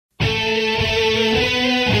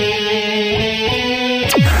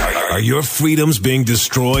your freedoms being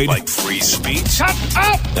destroyed? Like free speech? Shut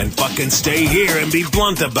up! Then fucking stay here and be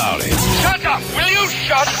blunt about it. Shut up! Will you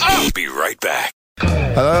shut up? Be right back.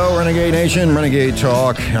 Hello, Renegade Nation, Renegade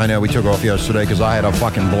Talk. I know we took off yesterday because I had a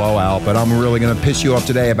fucking blowout, but I'm really going to piss you off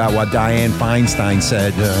today about what Dianne Feinstein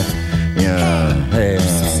said. Hey.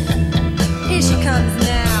 Here she comes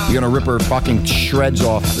now. You're going to rip her fucking shreds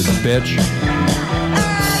off, this bitch. You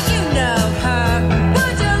know her.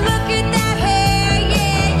 Would you look at that hair?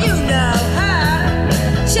 Yeah, you know her.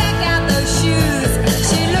 Check out those shoes.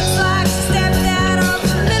 She looks like she stepped out of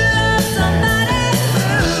the middle of somebody's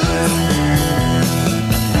cruise.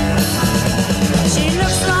 She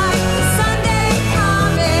looks like the Sunday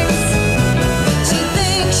comics. She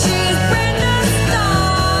thinks she's Brenda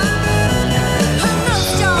Starr. Her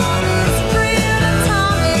nose job is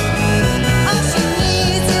pre-atomic. All she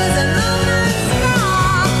needs is a lunar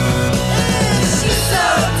star. She's so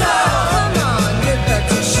tall. Come on, rip her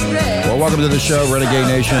to shreds. Well, welcome to the show, Renegade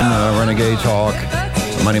Nation, Renegade Talk.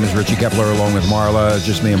 My name is Richie Kepler, along with Marla.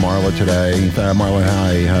 Just me and Marla today. Marla,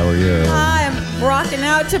 hi, how are you? Hi, I'm rocking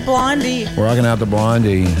out to Blondie. We're rocking out to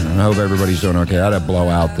Blondie. I hope everybody's doing okay. I had a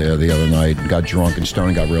blowout there the other night. Got drunk and stoned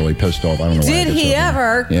and got really pissed off. I don't know why. Did he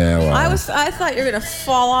ever? Yeah, well. I thought you were gonna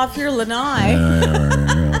fall off your lanai.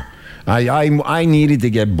 Yeah. I needed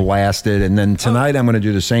to get blasted, and then tonight I'm going to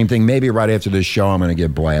do the same thing. Maybe right after this show I'm going to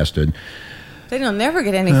get blasted. Then you'll never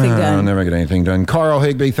get anything done. I'll never get anything done. Carl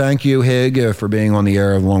Higbee, thank you, Hig, for being on the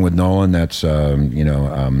air along with Nolan. That's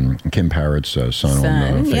Kim Parrott's son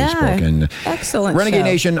on Facebook. Yeah. And excellent Renegade show.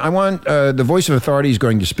 Nation, I want the voice of authority is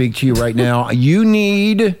going to speak to you right now. You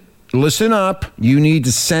need. Listen up. You need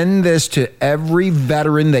to send this to every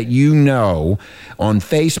veteran that you know on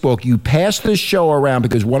Facebook. You pass this show around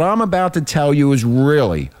because what I'm about to tell you is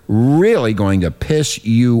really, really going to piss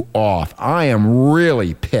you off. I am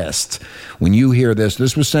really pissed when you hear this.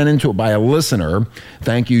 This was sent in by a listener.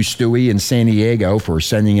 Thank you, Stewie in San Diego, for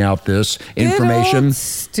sending out this information. Good old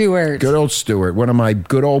Stuart. Good old Stuart, one of my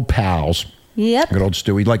good old pals. Yep. Good old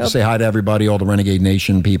Stewie. I'd like to say hi to everybody, all the Renegade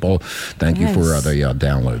Nation people. Thank you for the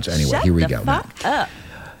downloads. Anyway, here we go. Fuck up.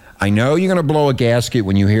 I know you're going to blow a gasket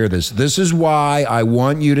when you hear this. This is why I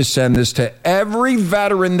want you to send this to every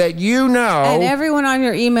veteran that you know. And everyone on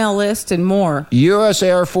your email list and more. U.S.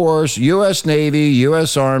 Air Force, U.S. Navy,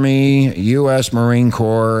 U.S. Army, U.S. Marine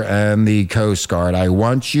Corps, and the Coast Guard. I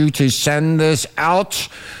want you to send this out.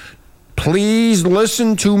 Please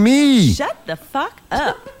listen to me. Shut the fuck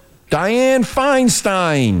up. Dianne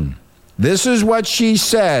Feinstein. This is what she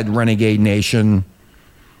said, Renegade Nation.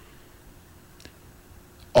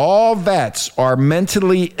 All vets are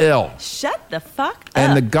mentally ill. Shut the fuck up.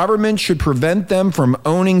 And the government should prevent them from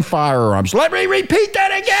owning firearms. Let me repeat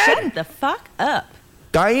that again. Shut the fuck up.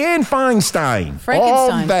 Dianne Feinstein.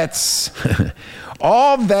 Frankenstein.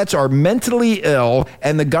 All vets are mentally ill,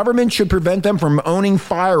 and the government should prevent them from owning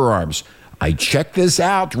firearms. I checked this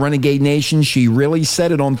out, Renegade Nation. She really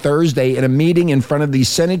said it on Thursday in a meeting in front of the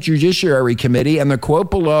Senate Judiciary Committee. And the quote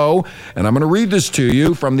below, and I'm going to read this to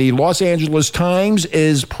you from the Los Angeles Times,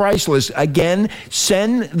 is priceless. Again,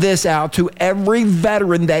 send this out to every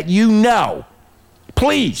veteran that you know.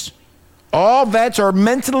 Please. All vets are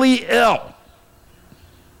mentally ill.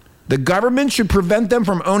 The government should prevent them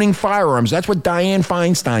from owning firearms. That's what Dianne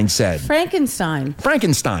Feinstein said.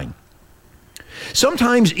 Frankenstein.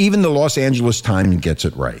 Sometimes even the Los Angeles Times gets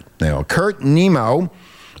it right. Now, Kurt Nemo,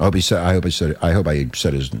 I hope I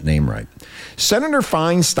said his name right. Senator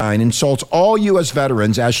Feinstein insults all U.S.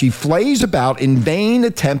 veterans as she flays about in vain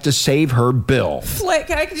attempt to save her bill.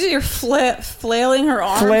 Can I see your flailing her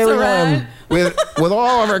arms Flailing around? with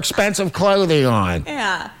all of her expensive clothing on.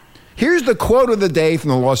 Yeah. Here's the quote of the day from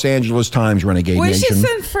the Los Angeles Times, Renegade We Nation. should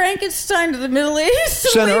send Frankenstein to the Middle East.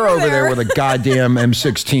 Send her over there with a goddamn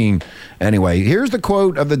M16. Anyway, here's the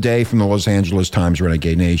quote of the day from the Los Angeles Times,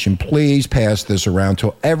 Renegade Nation. Please pass this around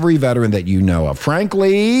to every veteran that you know of.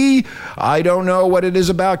 Frankly, I don't know what it is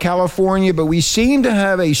about California, but we seem to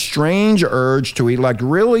have a strange urge to elect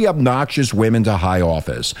really obnoxious women to high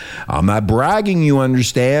office. I'm not bragging, you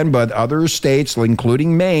understand, but other states,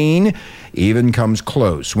 including Maine, even comes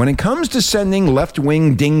close. When it comes to sending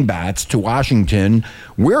left-wing dingbats to Washington,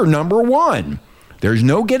 we're number one. There's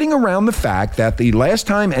no getting around the fact that the last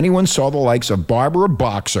time anyone saw the likes of Barbara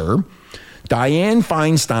Boxer, Dianne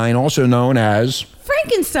Feinstein, also known as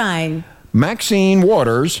Frankenstein, Maxine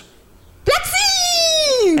Waters,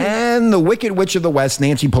 Maxine, and the Wicked Witch of the West,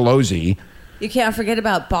 Nancy Pelosi. You can't forget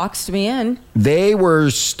about Boxed Me In. They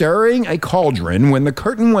were stirring a cauldron when the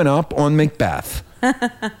curtain went up on Macbeth.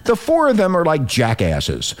 The four of them are like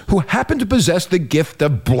jackasses who happen to possess the gift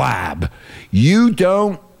of blab. You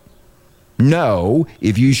don't know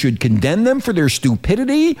if you should condemn them for their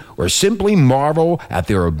stupidity or simply marvel at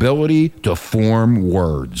their ability to form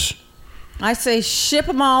words. I say ship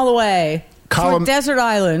them all away to a desert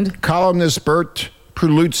island. Columnist Bert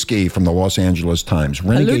Prulutsky from the Los Angeles Times.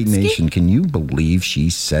 Renegade Prulutsky? Nation, can you believe she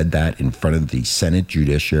said that in front of the Senate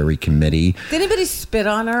Judiciary Committee? Did anybody spit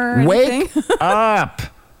on her or Wake anything? up.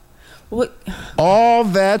 What? All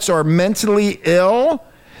vets are mentally ill.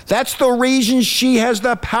 That's the reason she has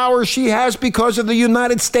the power she has, because of the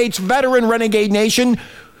United States veteran, Renegade Nation.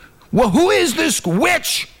 Well, who is this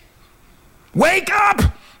witch? Wake up!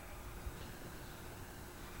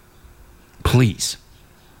 Please,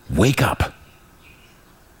 wake up.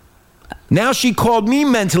 Now she called me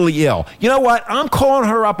mentally ill. You know what? I'm calling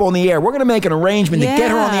her up on the air. We're going to make an arrangement to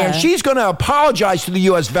get her on the air. Yeah. She's going to apologize to the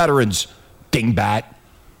U.S. veterans. Dingbat.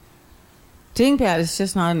 Dingbat is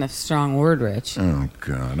just not enough strong word, Rich. Oh,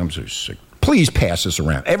 God, I'm so sick. Please pass this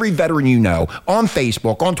around. Every veteran you know, on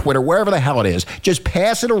Facebook, on Twitter, wherever the hell it is, just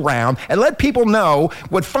pass it around and let people know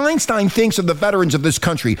what Feinstein thinks of the veterans of this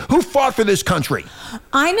country. Who fought for this country?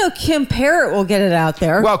 I know Kim Parrott will get it out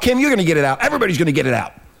there. Well, Kim, you're going to get it out. Everybody's going to get it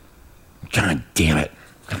out. God damn it.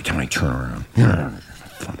 Every time I turn around.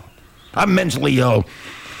 I'm mentally ill.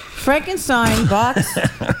 Frankenstein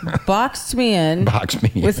boxed me in. Box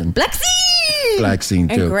me with in. Black Scene. Black Scene,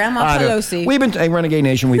 too. And Grandma I know. Pelosi. We've been, hey, Renegade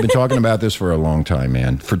Nation, we've been talking about this for a long time,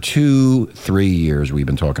 man. For 2-3 years, we've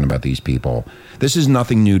been talking about these people. This is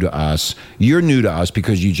nothing new to us. You're new to us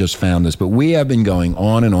because you just found this, but we have been going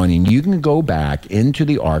on, and you can go back into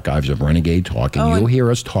the archives of Renegade Talk, and you'll hear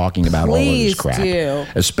us talking about all of this please crap. do.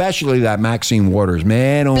 Especially that Maxine Waters.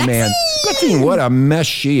 Man, oh, man. Maxine, what a mess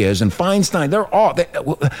she is. And Feinstein,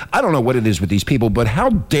 I don't know what it is with these people, but how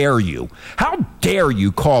dare you? How dare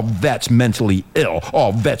you call vets mentally ill?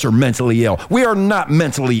 All vets are mentally ill. We are not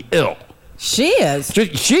mentally ill. She is.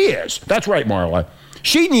 She is. That's right, Marla.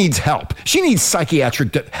 She needs help. She needs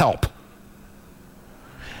psychiatric help.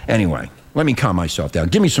 Anyway, let me calm myself down.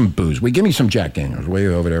 Give me some booze. Give me some Jack Daniels. Way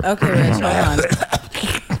over there. Okay, Rich, hold on.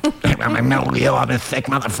 I'm mentally ill. I'm a thick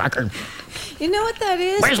motherfucker. You know what that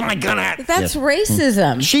is? Where's my gun at? That's Yes.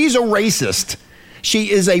 racism. She's a racist.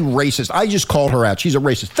 She is a racist. I just called her out. She's a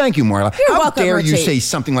racist. Thank you, Marla. You're How welcome, dare you Richie. say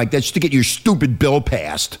something like that just to get your stupid bill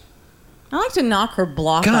passed? I like to knock her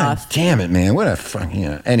block God off. damn it, man. What a fuck.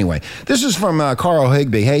 Yeah. Anyway, this is from Carl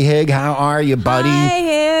Higby. Hey, Hig, how are you, buddy?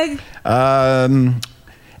 Hi, Hig.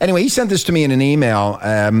 Anyway, he sent this to me in an email,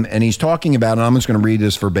 and he's talking about, and I'm just going to read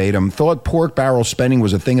this verbatim, thought pork barrel spending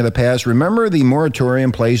was a thing of the past. Remember the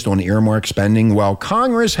moratorium placed on earmark spending? Well,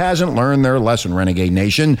 Congress hasn't learned their lesson, Renegade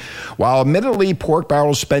Nation. While admittedly pork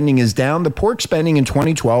barrel spending is down, the pork spending in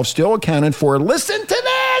 2012 still accounted for, listen to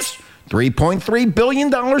this, $3.3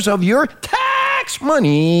 billion of your tax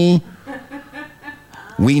money.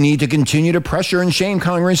 We need to continue to pressure and shame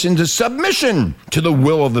Congress into submission to the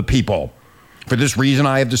will of the people. For this reason,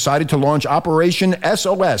 I have decided to launch Operation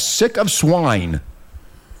SOS, Sick of Swine.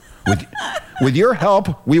 With your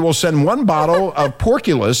help, we will send one bottle of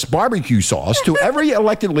Porculus barbecue sauce to every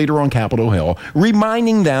elected leader on Capitol Hill,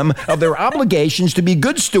 reminding them of their obligations to be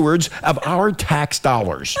good stewards of our tax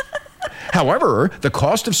dollars. However, the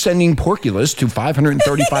cost of sending Porculus to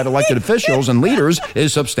 535 elected officials and leaders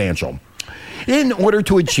is substantial. In order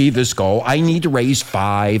to achieve this goal, I need to raise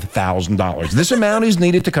 $5,000. This amount is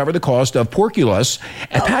needed to cover the cost of Porculus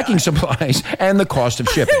and packing supplies and the cost of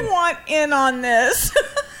shipping. I want in on this.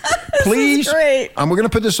 This Please, is great. we're going to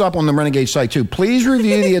put this up on the Renegade site too. Please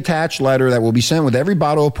review the attached letter that will be sent with every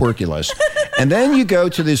bottle of Porculus. And then you go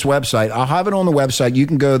to this website. I'll have it on the website. You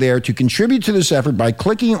can go there to contribute to this effort by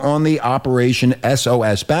clicking on the Operation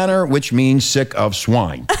SOS banner, which means sick of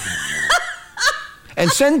swine. And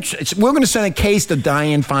we're going to send a case to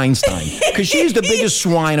Dianne Feinstein because she's the biggest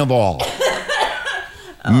swine of all.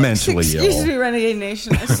 Mentally Excuse ill. me, Renegade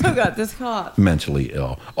Nation. I still got this cough. Mentally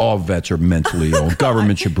ill. All vets are mentally ill.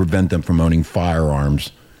 Government should prevent them from owning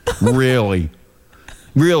firearms. Really?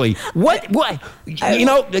 Really? What? You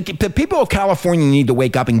know, the people of California need to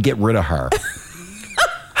wake up and get rid of her.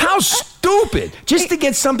 How stupid. Just to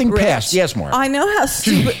get something passed. Yes, Mark. I know how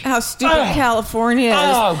stupid California is.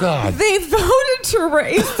 Oh, God. They voted to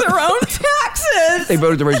raise their own taxes. They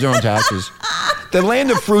voted to raise their own taxes. The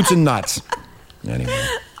land of fruits and nuts. Anyway.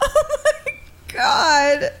 Oh, my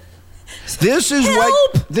God. This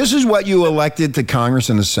is what you elected to Congress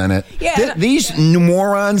and the Senate. Yeah. These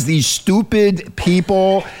morons, these stupid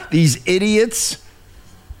people, these idiots,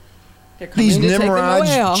 these nimrods,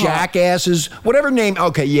 jackasses, whatever name.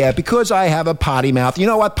 Okay, yeah, because I have a potty mouth. You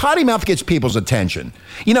know what? Potty mouth gets people's attention.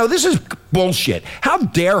 You know, this is bullshit. How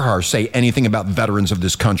dare her say anything about veterans of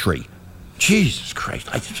this country? Jesus Christ.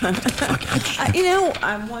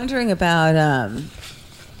 I'm wondering about,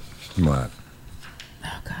 What?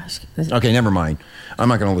 oh gosh. Okay, never mind. I'm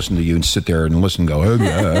not going to listen to you and sit there and listen and go. I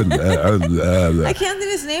can't think of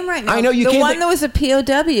his name right now. I know you the can't one thi- that was a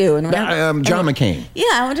POW. And John McCain. Yeah,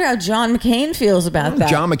 I wonder how John McCain feels about that.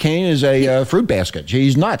 John McCain is a fruit basket.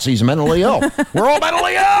 He's nuts. He's mentally ill. We're all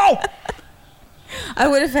mentally ill. I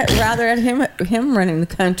would have rather had him running the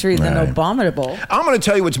country than Right. Obama. I'm going to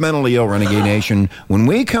tell you what's mentally ill, Renegade Nation. When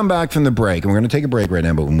we come back from the break, and we're going to take a break right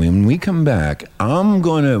now, but when we come back, I'm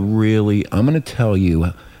going to tell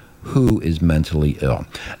you who is mentally ill.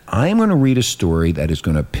 I'm going to read a story that is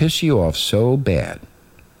going to piss you off so bad.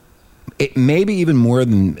 It maybe even more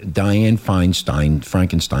than Dianne Feinstein,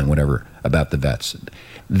 Frankenstein, whatever, about the vets.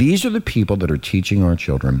 These are the people that are teaching our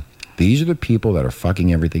children. These are the people that are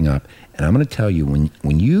fucking everything up. And I'm going to tell you,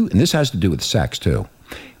 when you, and this has to do with sex too,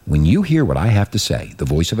 when you hear what I have to say, the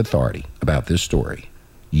voice of authority, about this story,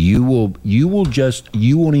 you won't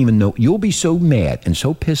even know, you'll be so mad and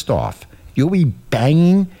so pissed off. You'll be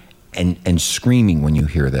banging and screaming when you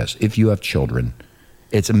hear this. If you have children,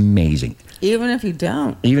 it's amazing. Even if you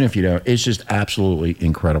don't. Even if you don't, it's just absolutely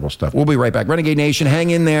incredible stuff. We'll be right back. Renegade Nation, hang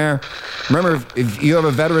in there. Remember, if you have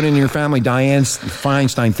a veteran in your family, Dianne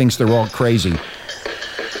Feinstein thinks they're all crazy.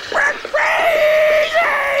 We're crazy!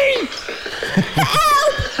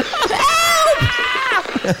 Help!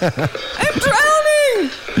 I'm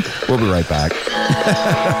drowning! We'll be right back.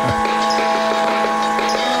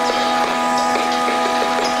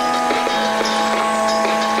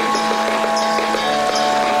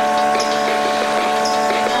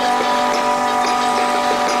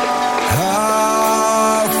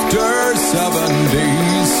 After 7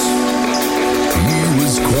 days, he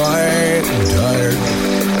was quite tired.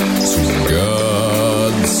 So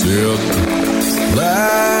God said,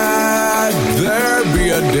 let there be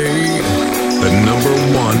a day. The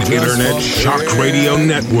 #1 Just Internet one Shock day. Radio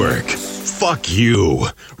Network. Fuck you.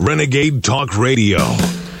 Renegade Talk Radio.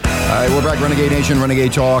 All right, we're back, Renegade Nation,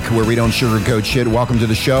 Renegade Talk, where we don't sugarcoat shit. Welcome to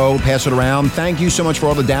the show. Pass it around. Thank you so much for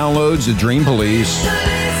all the downloads, the Dream Police.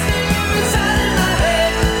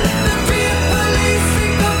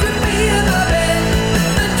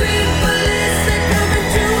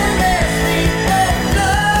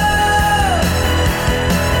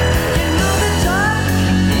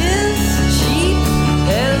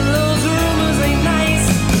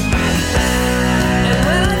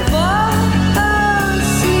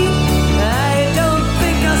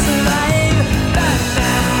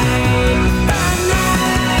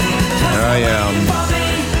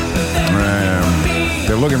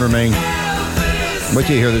 They're looking for me. Wait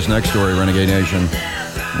till you hear this next story, Renegade Nation.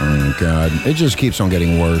 Oh, God. It just keeps on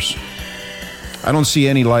getting worse. I don't see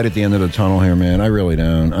any light at the end of the tunnel here, man. I really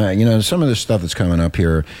don't. Some of this stuff that's coming up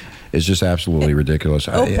here is just absolutely ridiculous.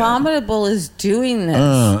 Abominable is doing this.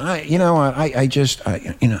 I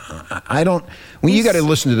don't. When you got to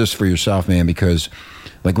listen to this for yourself, man, because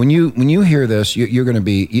like when you hear this, you're going to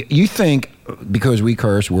be. You think because we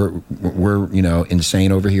curse, we're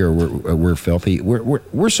insane over here. We're filthy.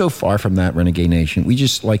 We're so far from that, Renegade Nation. We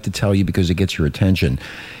just like to tell you because it gets your attention.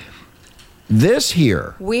 This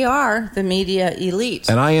here. We are the media elite.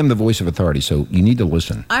 And I am the voice of authority, so you need to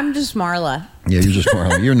listen. I'm just Marla. Yeah, you're just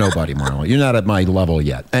Marla. You're nobody, Marla. You're not at my level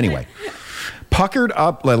yet. Anyway, puckered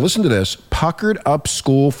up, listen to this, puckered up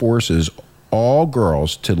school forces all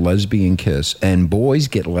girls to lesbian kiss, and boys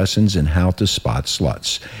get lessons in how to spot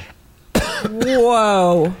sluts.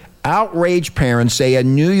 Whoa. Outraged parents say a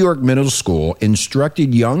New York middle school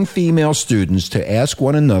instructed young female students to ask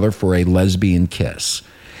one another for a lesbian kiss.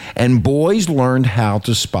 And boys learned how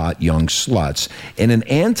to spot young sluts. In an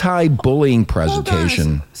anti-bullying presentation.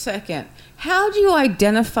 Hold on a second. How do you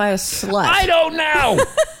identify a slut? I don't know.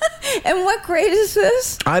 And what grade is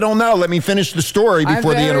this? I don't know. Let me finish the story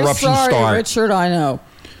before the interruptions sorry, start. Richard, I know.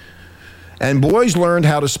 And boys learned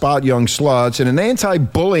how to spot young sluts in an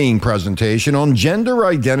anti-bullying presentation on gender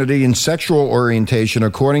identity and sexual orientation,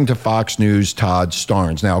 according to Fox News' Todd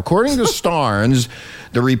Starnes. Now, according to Starnes,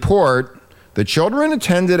 the report, the children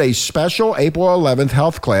attended a special April 11th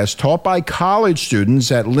health class taught by college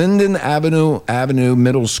students at Linden Avenue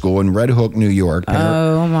Middle School in Red Hook, New York.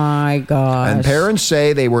 Oh, my gosh. And parents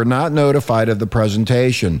say they were not notified of the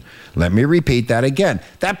presentation. Let me repeat that again.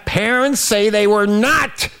 The parents say they were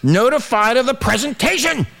not notified of the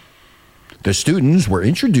presentation. The students were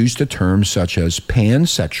introduced to terms such as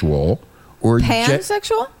pansexual or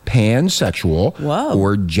pansexual? Pansexual. Whoa.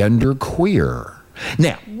 Or genderqueer.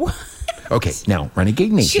 Now, okay, now,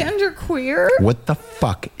 Renegade Nation. Genderqueer? What the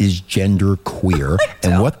fuck is genderqueer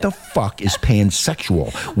and what the fuck is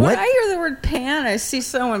pansexual? When I hear the word pan, I see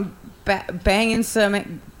someone banging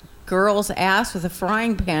some girl's ass with a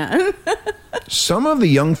frying pan. Some of the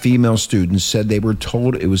young female students said they were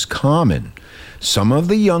told it was common. Some of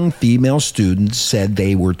the young female students said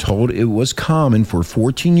they were told it was common for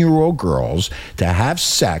 14-year-old girls to have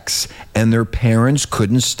sex and their parents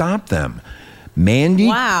couldn't stop them.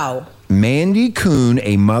 Wow. Mandy Kuhn,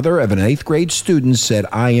 a mother of an 8th grade student, said,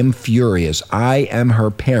 "I am furious. I am her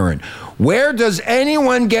parent. Where does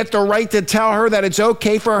anyone get the right to tell her that it's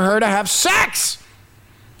okay for her to have sex?"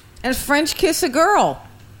 And French kiss a girl.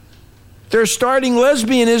 They're starting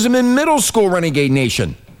lesbianism in middle school, Renegade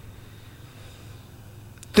Nation.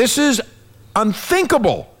 This is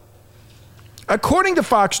unthinkable. According to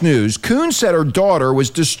Fox News, Kuhn said her daughter was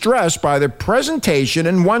distressed by the presentation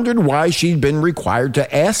and wondered why she'd been required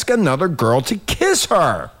to ask another girl to kiss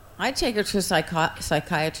her. I'd take her to a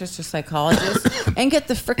psychiatrist or psychologist and get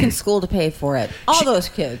the frickin' school to pay for it. All those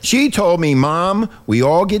kids. She told me, "Mom, we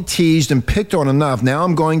all get teased and picked on enough. Now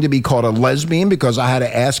I'm going to be called a lesbian because I had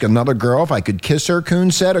to ask another girl if I could kiss her,"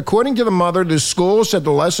 Kuhn said. According to the mother, the school said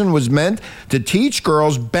the lesson was meant to teach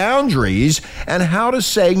girls boundaries and how to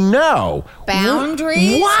say no.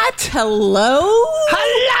 Boundaries? What? Hello?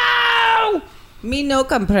 Mi no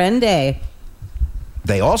comprende.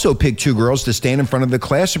 They also picked 2 girls to stand in front of the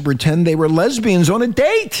class and pretend they were lesbians on a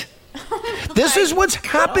date. This is what's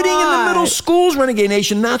happening in the middle schools, Renegade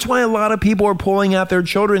Nation. That's why a lot of people are pulling out their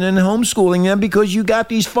children and homeschooling them, because you got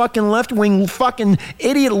these fucking left-wing fucking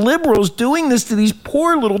idiot liberals doing this to these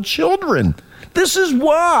poor little children. This is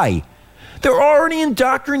why. They're already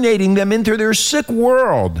indoctrinating them into their sick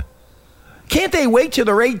world. Can't they wait till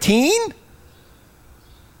they're 18?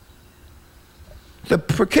 The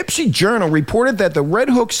Poughkeepsie Journal reported that the Red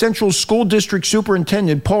Hook Central School District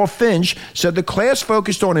Superintendent, Paul Finch, said the class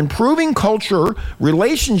focused on improving culture,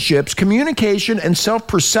 relationships, communication, and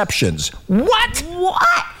self-perceptions. What?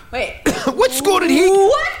 Wait. What school did he?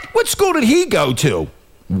 What school did he go to?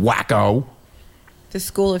 Wacko. The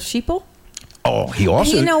School of Sheeple? Oh, he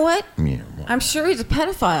also. You know what? Yeah. I'm sure he's a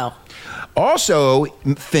pedophile. Also,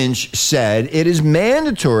 Finch said it is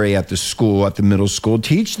mandatory at the middle school,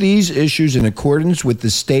 teach these issues in accordance with the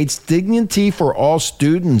state's Dignity for All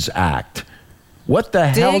Students Act. What the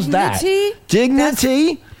hell's that?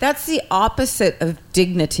 Dignity? That's the opposite of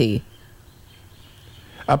dignity.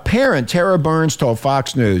 A parent, Tara Burns, told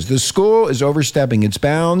Fox News, the school is overstepping its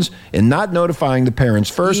bounds in not notifying the parents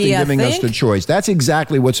first and giving us the choice. That's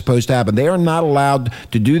exactly what's supposed to happen. They are not allowed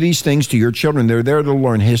to do these things to your children. They're there to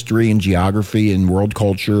learn history and geography and world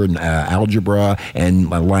culture and algebra and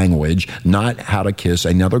language, not how to kiss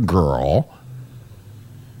another girl.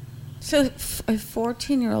 So a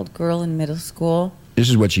 14-year-old girl in middle school? This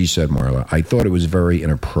is what she said, Marla. I thought it was very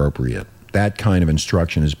inappropriate. That kind of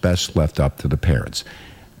instruction is best left up to the parents.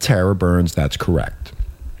 Tara Burns, that's correct.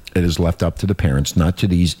 It is left up to the parents, not to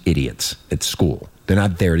these idiots at school. They're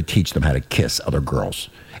not there to teach them how to kiss other girls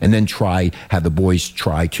and then have the boys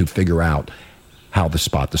try to figure out how to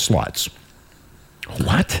spot the sluts.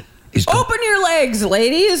 What? Open your legs,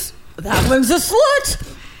 ladies. That one's a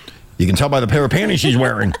slut. You can tell by the pair of panties she's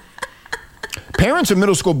wearing. Parents of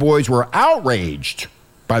middle school boys were outraged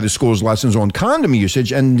by the school's lessons on condom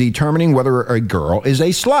usage and determining whether a girl is a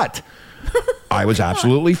slut. I was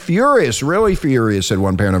absolutely furious, really furious, said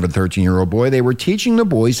one parent of a 13-year-old boy. They were teaching the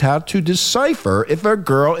boys how to decipher if a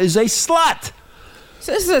girl is a slut.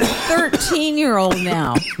 So this is a 13-year-old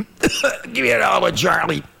now. Give me another one,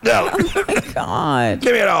 Charlie. No. Oh, my God.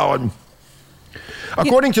 Give me another one.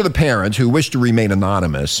 According to the parents, who wish to remain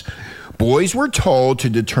anonymous, boys were told to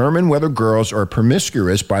determine whether girls are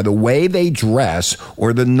promiscuous by the way they dress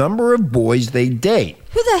or the number of boys they date.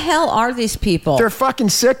 Who the hell are these people? They're fucking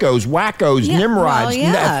sickos, wackos, nimrods,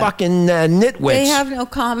 fucking nitwits. They have no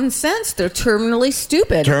common sense. They're terminally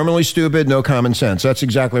stupid. Terminally stupid, no common sense. That's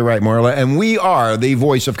exactly right, Marla. And we are the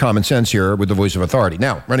voice of common sense here with the voice of authority.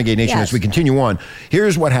 Now, Renegade Nation, as we continue on,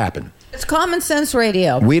 here's what happened. It's common sense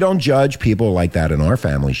radio. We don't judge people like that in our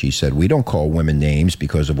family, she said. We don't call women names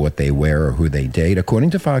because of what they wear or who they date. According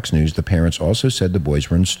to Fox News, the parents also said the boys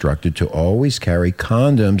were instructed to always carry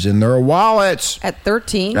condoms in their wallets. At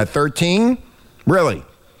 13? At 13? Really?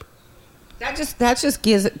 That just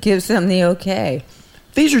gives them the okay.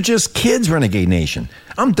 These are just kids, Renegade Nation.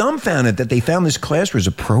 I'm dumbfounded that they found this class was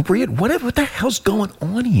appropriate. What the hell's going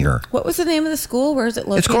on here? What was the name of the school? Where is it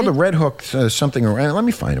located? It's called the Red Hook something. Let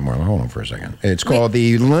me find it, Marla. Hold on for a second. It's called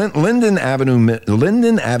the Linden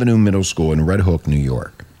Avenue Middle School in Red Hook, New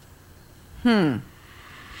York. They're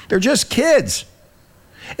just kids.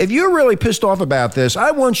 If you're really pissed off about this,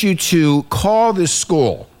 I want you to call this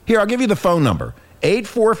school. Here, I'll give you the phone number.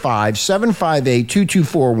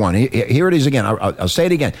 845-758-2241. Here it is again. I'll say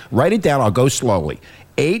it again. Write it down. I'll go slowly.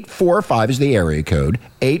 845 is the area code.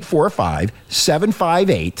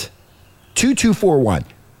 845-758-2241.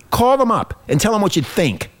 Call them up and tell them what you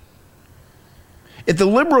think. If the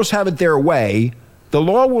liberals have it their way, the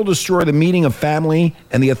law will destroy the meaning of family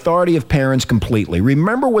and the authority of parents completely.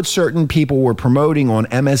 Remember what certain people were promoting on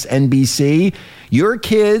MSNBC? Your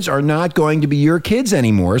kids are not going to be your kids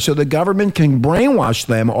anymore, so the government can brainwash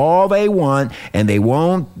them all they want, and they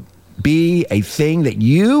won't be a thing that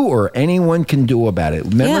you or anyone can do about it.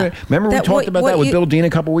 Remember we talked about that with Bill Dean a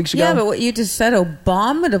couple weeks ago? Yeah, but what you just said,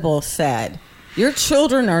 Abominable said. Your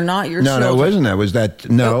children are not your children. No, it wasn't that. Was that?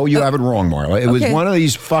 No, you have it wrong, Marla. It was one of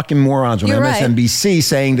these fucking morons on You're MSNBC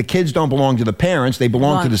saying the kids don't belong to the parents, they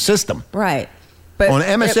belong to the system. Right. But on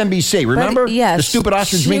MSNBC, remember? Yes. The stupid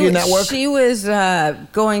ostrich media network? She was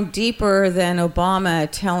going deeper than Obama,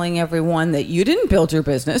 telling everyone that you didn't build your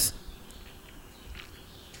business.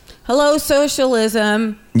 Hello,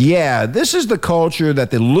 socialism. Yeah, this is the culture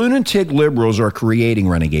that the lunatic liberals are creating,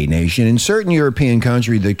 Renegade Nation. In certain European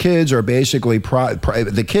countries, the kids are basically property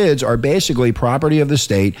of the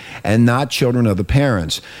state and not children of the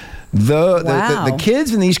parents. The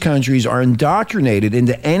kids in these countries are indoctrinated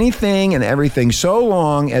into anything and everything so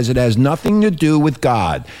long as it has nothing to do with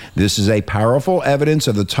God. This is a powerful evidence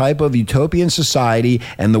of the type of utopian society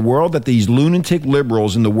and the world that these lunatic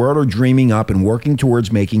liberals in the world are dreaming up and working towards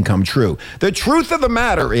making come true. The truth of the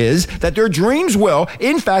matter is that their dreams will,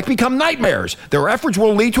 in fact, become nightmares. Their efforts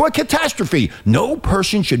will lead to a catastrophe. No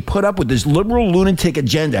person should put up with this liberal lunatic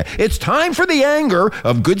agenda. It's time for the anger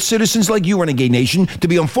of good citizens like you, Renegade Nation, to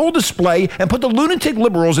be on full display and put the lunatic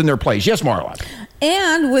liberals in their place. Yes, Marla.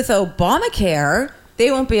 And with Obamacare,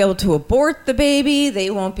 they won't be able to abort the baby.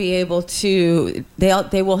 They won't be able to.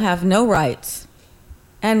 They will have no rights.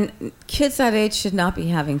 And kids that age should not be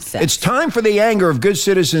having sex. It's time for the anger of good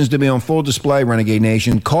citizens to be on full display, Renegade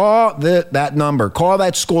Nation. Call that number. Call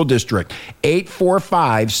that school district.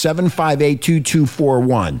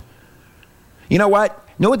 845-758-2241. You know what?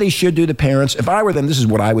 Know what they should do, the parents? If I were them, this is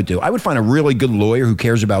what I would do. I would find a really good lawyer who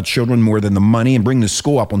cares about children more than the money and bring the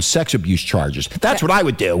school up on sex abuse charges. That's what I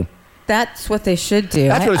would do. That's what they should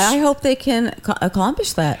do. I hope they can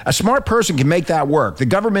accomplish that. A smart person can make that work. The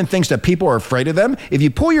government thinks that people are afraid of them. If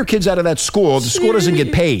you pull your kids out of that school, the school doesn't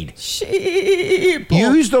get paid.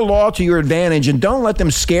 Use the law to your advantage and don't let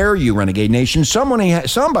them scare you, Renegade Nation. Somebody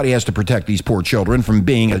has to protect these poor children from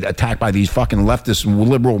being attacked by these fucking leftist,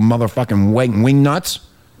 liberal motherfucking wing nuts.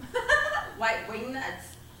 White wing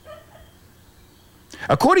nuts.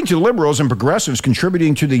 According to liberals and progressives,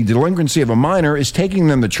 contributing to the delinquency of a minor is taking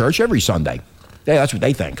them to church every Sunday. Yeah, that's what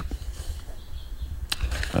they think.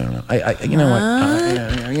 I don't know. You know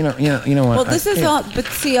what? You know what? Well, this is all. But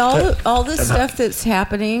see, all this stuff that's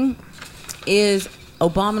happening is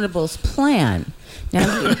Abominable's plan.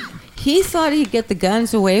 Now, he thought he'd get the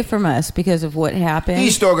guns away from us because of what happened.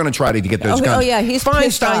 He's still going to try to get those guns. Oh yeah, he's pissed off.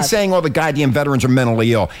 Feinstein saying all the goddamn veterans are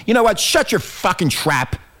mentally ill. You know what? Shut your fucking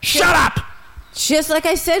trap. Shut up. Just like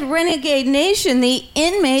I said, Renegade Nation, the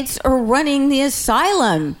inmates are running the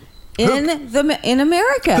asylum in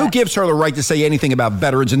America. Who gives her the right to say anything about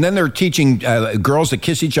veterans? And then they're teaching girls to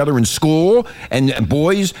kiss each other in school, and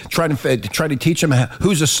boys try to teach them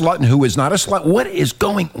who's a slut and who is not a slut. What is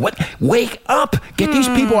going? What? Wake up! Get these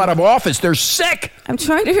people out of office. They're sick. I'm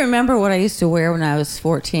trying to remember what I used to wear when I was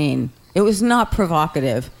 14. It was not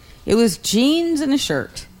provocative. It was jeans and a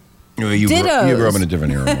shirt. You grew up in a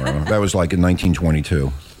different era, Marla. That was like in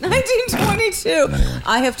 1922. 1922. Anyway.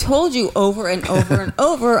 I have told you over and over and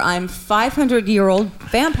over, I'm 500-year-old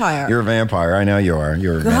vampire. You're a vampire. I know you are.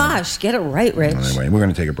 Gosh, get it right, Rich. Anyway, we're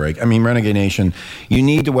going to take a break. I mean, Renegade Nation, you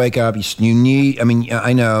need to wake up. You need, I mean,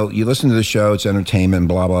 I know you listen to the show, it's entertainment,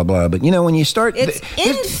 blah, blah, blah. But, you know, when you start. It's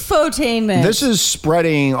infotainment. This is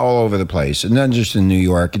spreading all over the place, and not just in New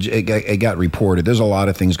York. It got reported. There's a lot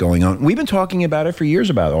of things going on. We've been talking about it for years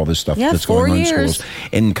about all this stuff that's going on in schools.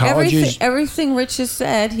 In colleges. Everything Rich has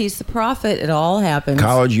said, he's the prophet. It all happens.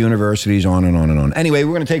 College, universities, on and on and on. Anyway,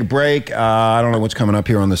 we're going to take a break. I don't know what's coming up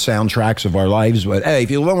here on the soundtracks of our lives, but hey, if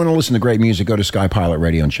you want to listen to great music, go to Sky Pilot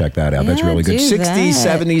Radio and check that out. That's really good. 60s,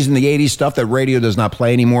 70s, and the 80s stuff that radio does not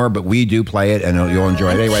play anymore, but we do play it, and you'll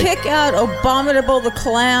enjoy it. Anyway, check out Abominable the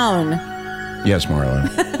Clown. Yes, Marla.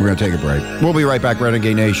 We're going to take a break. We'll be right back,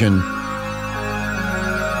 Renegade Nation.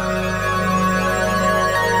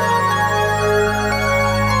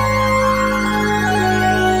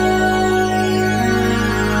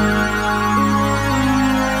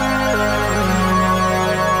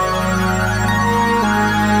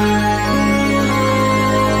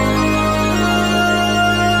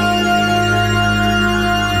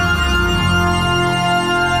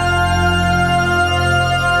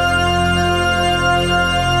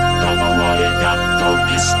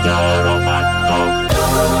 You're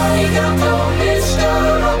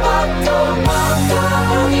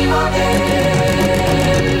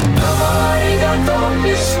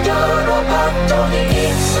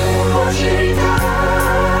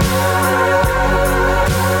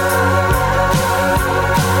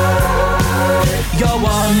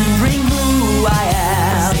wondering who I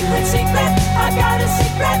am. Secret, I got a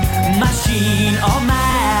secret. Machine or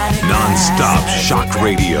man. Non-stop shock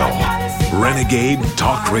radio. Renegade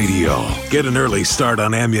Talk Radio. Get an early start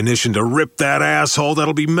on ammunition to rip that asshole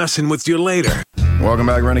that'll be messing with you later. Welcome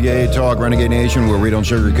back, Renegade Talk, Renegade Nation, where we don't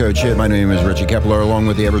sugarcoat shit. My name is Richie Kepler, along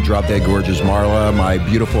with the ever drop-dead gorgeous Marla, my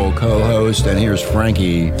beautiful co-host, and here's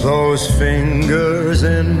Frankie. Those fingers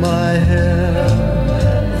in my hair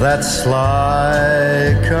that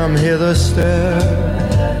sly come hither stare,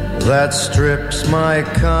 that strips my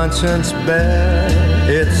conscience bare,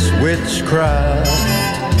 it's witchcraft.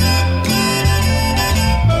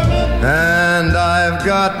 And I've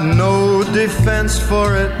got no defense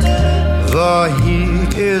for it. The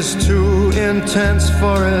heat is too intense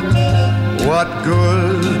for it. What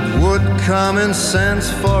good would common sense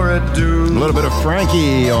for it do? A little bit of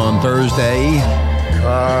Frankie on Thursday.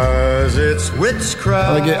 'Cause it's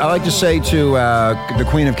witchcraft. I like to say to the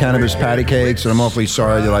queen of cannabis patty cakes, and I'm awfully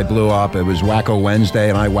sorry that I blew up. It was Wacko Wednesday,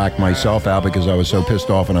 and I whacked myself out because I was so pissed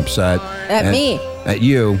off and upset. At me. At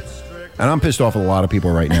you. And I'm pissed off at a lot of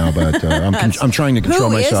people right now, but I'm trying to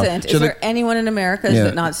control Who myself. isn't? So Is there anyone in America that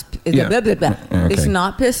is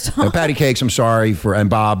not pissed off? Patty Cakes, I'm sorry for,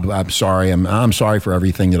 and Bob, I'm sorry. I'm sorry for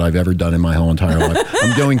everything that I've ever done in my whole entire life.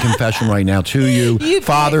 I'm doing confession right now to you.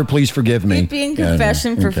 Father, please forgive me. You'd be in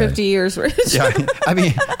confession for okay. 50 years, Rich. Yeah, I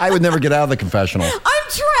mean, I would never get out of the confessional.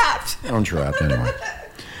 I'm trapped Anyway.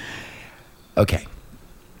 Okay.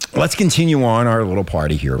 Let's continue on our little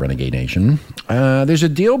party here, Renegade Nation. There's a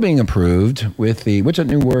deal being approved with the, what's that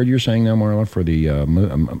new word you're saying now, Marla, for the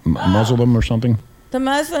Muslim or something? The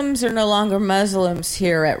Muslims are no longer Muslims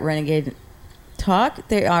here at Renegade Talk.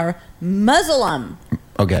 They are Muslim.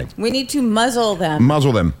 Okay. We need to muzzle them.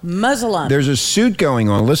 Muzzle them. Muzzle them. There's a suit going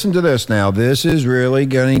on. Listen to this now. This is really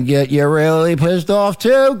going to get you really pissed off,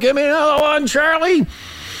 too. Give me another one, Charlie.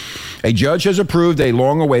 A judge has approved a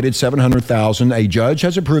long-awaited $700,000. A judge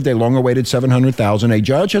has approved a long-awaited $700,000. A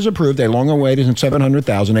judge has approved a long-awaited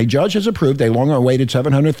 $700,000. A judge has approved a long-awaited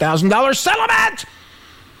 $700,000 settlement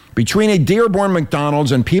between a Dearborn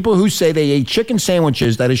McDonald's and people who say they ate chicken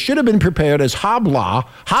sandwiches that should have been prepared as halal,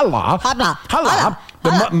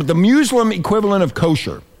 the Muslim equivalent of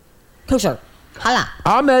kosher. Kosher. Halal.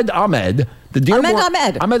 Ahmed, the Dearborn,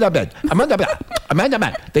 Ahmed.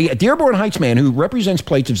 the Dearborn Heights man who represents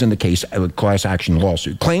plaintiffs in the case of a class action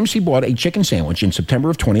lawsuit claims he bought a chicken sandwich in September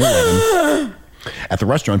of 2011 at the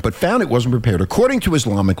restaurant, but found it wasn't prepared according to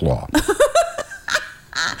Islamic law.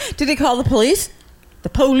 Did he call the police? The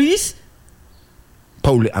police? I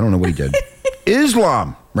don't know what he did.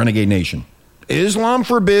 Islam, Renegade Nation. Islam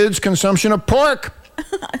forbids consumption of pork.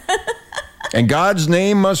 And God's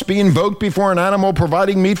name must be invoked before an animal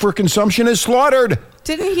providing meat for consumption is slaughtered.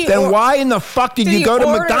 Didn't he? Then why in the fuck did you go to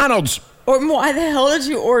McDonald's? Or why the hell did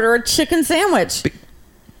you order a chicken sandwich?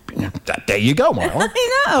 There you go, Marla.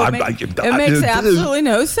 I know. It makes absolutely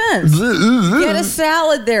no sense. Get a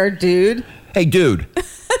salad there, dude. Hey, dude,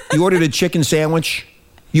 you ordered a chicken sandwich.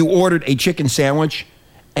 You ordered a chicken sandwich,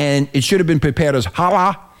 and it should have been prepared as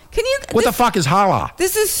halal. What the fuck is halal?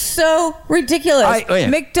 This is so ridiculous.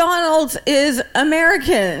 McDonald's is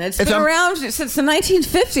American. It's been around since the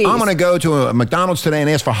 1950s. I'm going to go to a McDonald's today and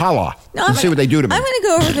ask for halal and see what they do to me. I'm going to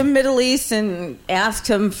go over to the Middle East and ask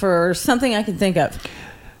them for something I can think of.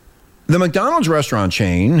 The McDonald's restaurant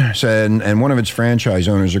chain said, and one of its franchise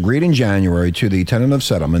owners agreed in January to the tentative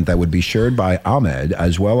settlement that would be shared by Ahmed,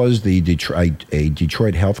 as well as the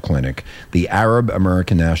Detroit Health Clinic, the Arab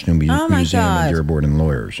American National Museum, and Dearborn and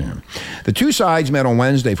lawyers. Yeah. The two sides met on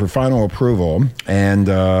Wednesday for final approval, and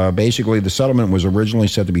basically the settlement was originally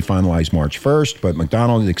set to be finalized March 1st, but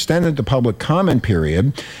McDonald's extended the public comment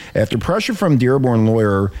period after pressure from Dearborn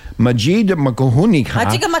lawyer Majid Makhunika,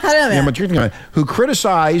 who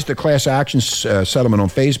criticized the class action settlement on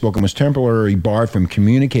Facebook and was temporarily barred from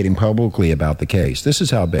communicating publicly about the case. This is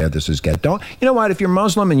how bad this is getting. You know what? If you're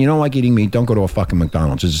Muslim and you don't like eating meat, don't go to a fucking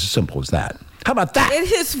McDonald's. It's as simple as that. How about that?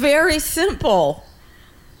 It is very simple.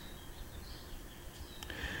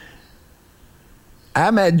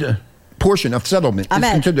 Ahmed portion of settlement is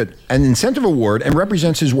Ahmed. considered an incentive award and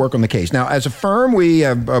represents his work on the case. Now, as a firm, we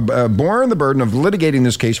have borne the burden of litigating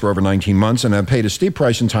this case for over 19 months and have paid a steep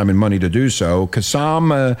price in time and money to do so.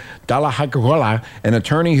 Kassam Dalahakola, an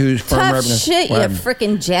attorney whose firm Tough represents... shit, you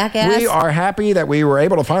freaking jackass. We are happy that we were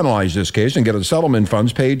able to finalize this case and get the settlement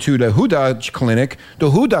funds paid to the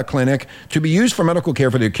Huda Clinic to be used for medical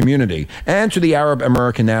care for the community, and to the Arab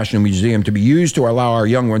American National Museum to be used to allow our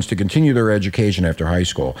young ones to continue their education after high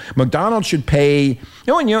school. McDonald's should pay...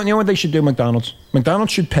 You know what they should do, McDonald's?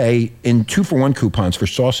 McDonald's should pay in 2-for-1 coupons for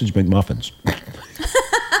sausage McMuffins.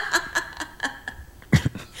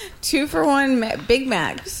 2-for-1 Big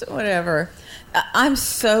Macs, whatever. I'm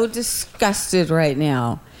so disgusted right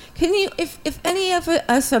now. Can you, if any of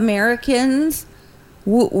us Americans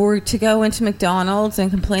were to go into McDonald's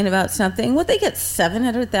and complain about something, would they get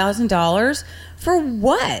 $700,000 for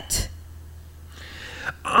what?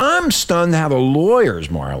 I'm stunned how the lawyers,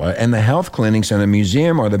 Marla, and the health clinics and the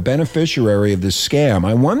museum are the beneficiary of this scam.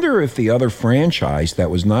 I wonder if the other franchise that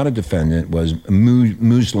was not a defendant was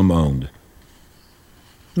Muslim-owned.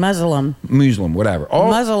 Muslim, whatever.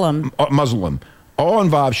 Muslim. All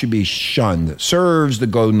involved should be shunned. Serves the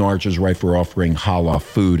Golden Arches right for offering halal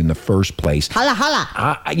food in the first place.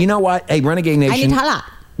 Hala. You know what? Hey, Renegade Nation. I need hala.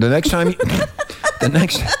 The next time you,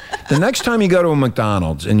 the next time you go to a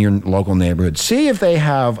McDonald's in your local neighborhood, see if they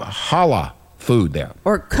have halal food there.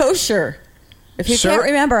 Or kosher. If you can't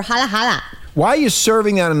remember, hala. Why are you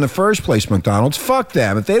serving that in the first place, McDonald's? Fuck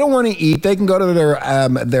them. If they don't want to eat, they can go to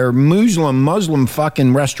their Muslim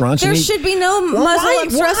fucking restaurants. There and eat. should be no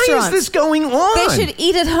Muslim restaurants. Why is this going on? They should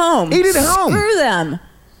eat at home. Eat at home. Screw them.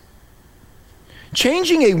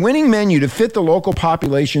 Changing a winning menu to fit the local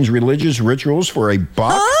population's religious rituals for a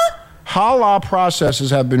buck? Huh? Halal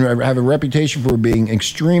processes have a reputation for being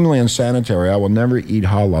extremely unsanitary. I will never eat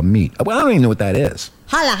halal meat. Well, I don't even know what that is.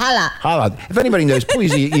 Hala. If anybody knows,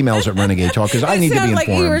 please email us at Renegade Talk, because I need to be informed. Like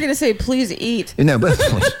you were going to say, please eat. No, but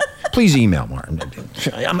please email Martin.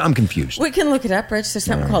 I'm confused. We can look it up, Rich. There's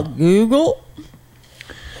something called Google.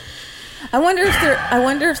 I wonder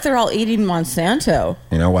if they're all eating Monsanto.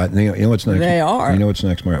 You know what? You know what's next? They are. You know what's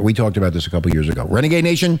next, Martin? We talked about this a couple years ago. Renegade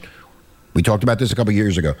Nation, we talked about this a couple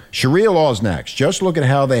years ago. Sharia law is next. Just look at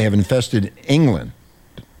how they have infested England,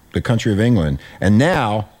 the country of England, and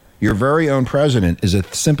now your very own president is a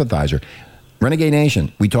sympathizer. Renegade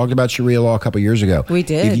Nation, we talked about Sharia law a couple years ago. We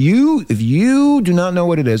did. If you do not know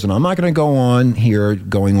what it is, and I'm not going to go on here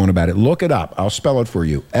going on about it, look it up. I'll spell it for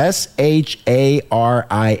you. SHARIA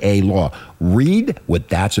law. Read what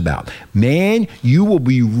that's about. Man, you will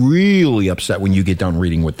be really upset when you get done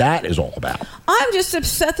reading what that is all about. I'm just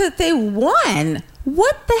upset that they won.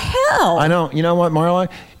 What the hell? I know. You know what,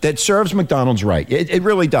 Marla? That serves McDonald's right. It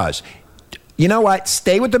really does. You know what?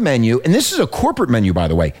 Stay with the menu. And this is a corporate menu, by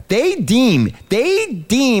the way. They deem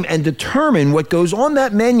and determine what goes on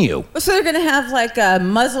that menu. So they're going to have like a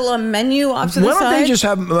Muslim menu off to the side? Why don't they just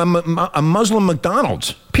have a Muslim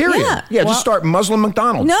McDonald's? Period. Yeah, just start Muslim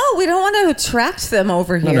McDonald's. No, we don't want to attract them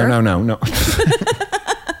over here. No.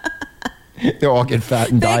 They'll all get fat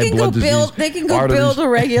and die of blood disease. They can go build a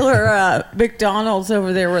regular McDonald's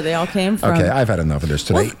over there where they all came from. Okay, I've had enough of this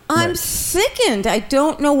today. Well, I'm sickened. I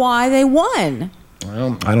don't know why they won.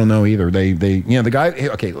 Well, I don't know either. The guy.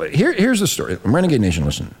 Okay, here's the story. Renegade Nation,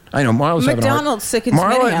 listen. I know Marla's McDonald's sickens me.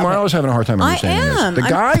 Marla's having a hard time understanding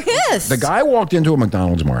this. I'm pissed. The guy walked into a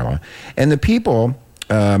McDonald's, Marla, and the people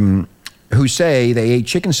who say they ate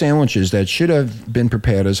chicken sandwiches that should have been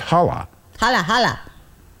prepared as halal. Hala.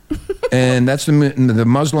 And that's the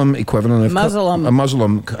Muslim equivalent of Muslim.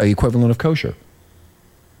 Muslim equivalent of kosher.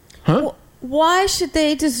 Huh? Why should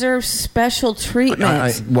they deserve special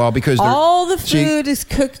treatment? Well, because all the food is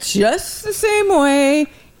cooked just the same way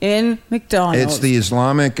in McDonald's. It's the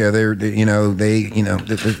Islamic. This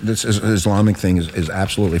Islamic thing is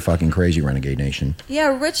absolutely fucking crazy, Renegade Nation. Yeah,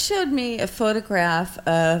 Rich showed me a photograph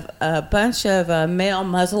of a bunch of male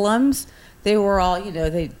Muslims. They were all,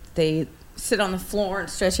 they sit on the floor and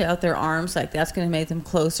stretch out their arms like that's going to make them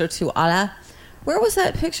closer to Allah. Where was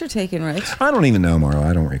that picture taken, Rich? I don't even know, Marla.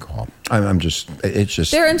 I don't recall. It's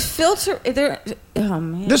just... They're oh,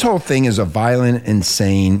 man. This whole thing is a violent,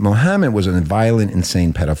 insane... Muhammad was a violent,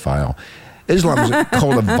 insane pedophile. Islam is a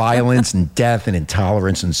cult of violence and death and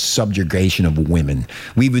intolerance and subjugation of women.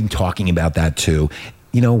 We've been talking about that, too.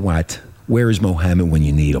 You know what? Where is Muhammad when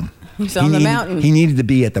you need him? He's on the mountain. He needed to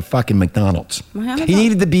be at the fucking McDonald's. He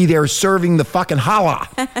needed to be there serving the fucking challah.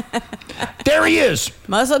 There he is.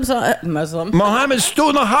 Muslim. Muhammad's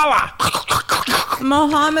doing the challah.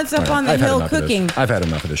 Mohammed's up on the I've had hill enough of this. cooking. I've had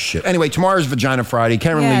enough of this shit. Anyway, tomorrow's Vagina Friday.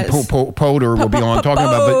 Karen Yes. Lee Potter will be on talking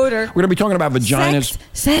about. Potter. We're going to be talking about vaginas.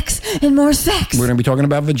 Sex, and more sex. We're going to be talking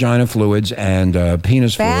about vagina fluids and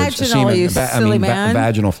penis fluids. Vaginal, you silly man.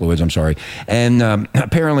 Vaginal fluids, I'm sorry. And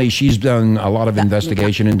apparently she's done a lot of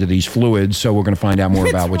investigation into these fluids, so we're going to find out more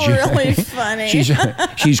about what really funny.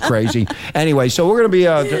 she's crazy. Anyway, so we're going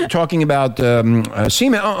to be talking about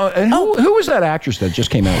semen. And who was that actress that just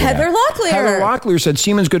came out with Heather that? Locklear. Heather Locklear said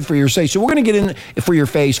semen's good for your face. So we're going to get in for your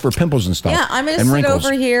face for pimples and stuff. Yeah, I'm going to and sit wrinkles.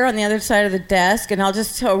 over here on the other side of the desk, and I'll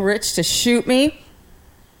just tell Rich to shoot me.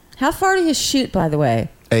 How far do you shoot, by the way?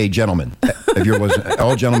 Hey, gentlemen, if you're listening,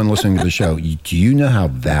 all gentlemen listening to the show, do you know how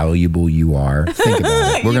valuable you are? Think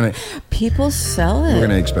about it. We're gonna People sell it. we're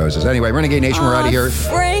gonna expose this. Anyway, Renegade Nation, we're out of here.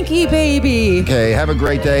 Frankie, baby. Okay, have a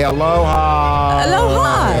great day. Aloha.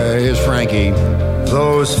 Aloha. Here's Frankie.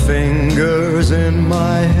 Those fingers in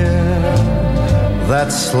my hair,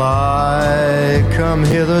 that sly come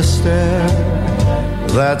hither stare,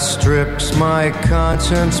 that strips my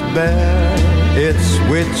conscience bare, it's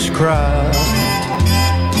witchcraft.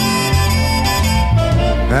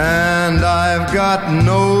 And I've got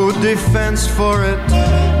no defense for it,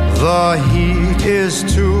 the heat is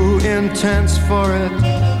too intense for it.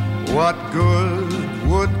 What good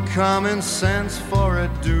would common sense for it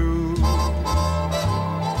do?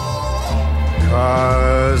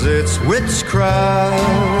 'Cause it's witchcraft,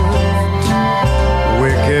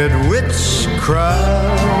 wicked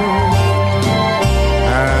witchcraft.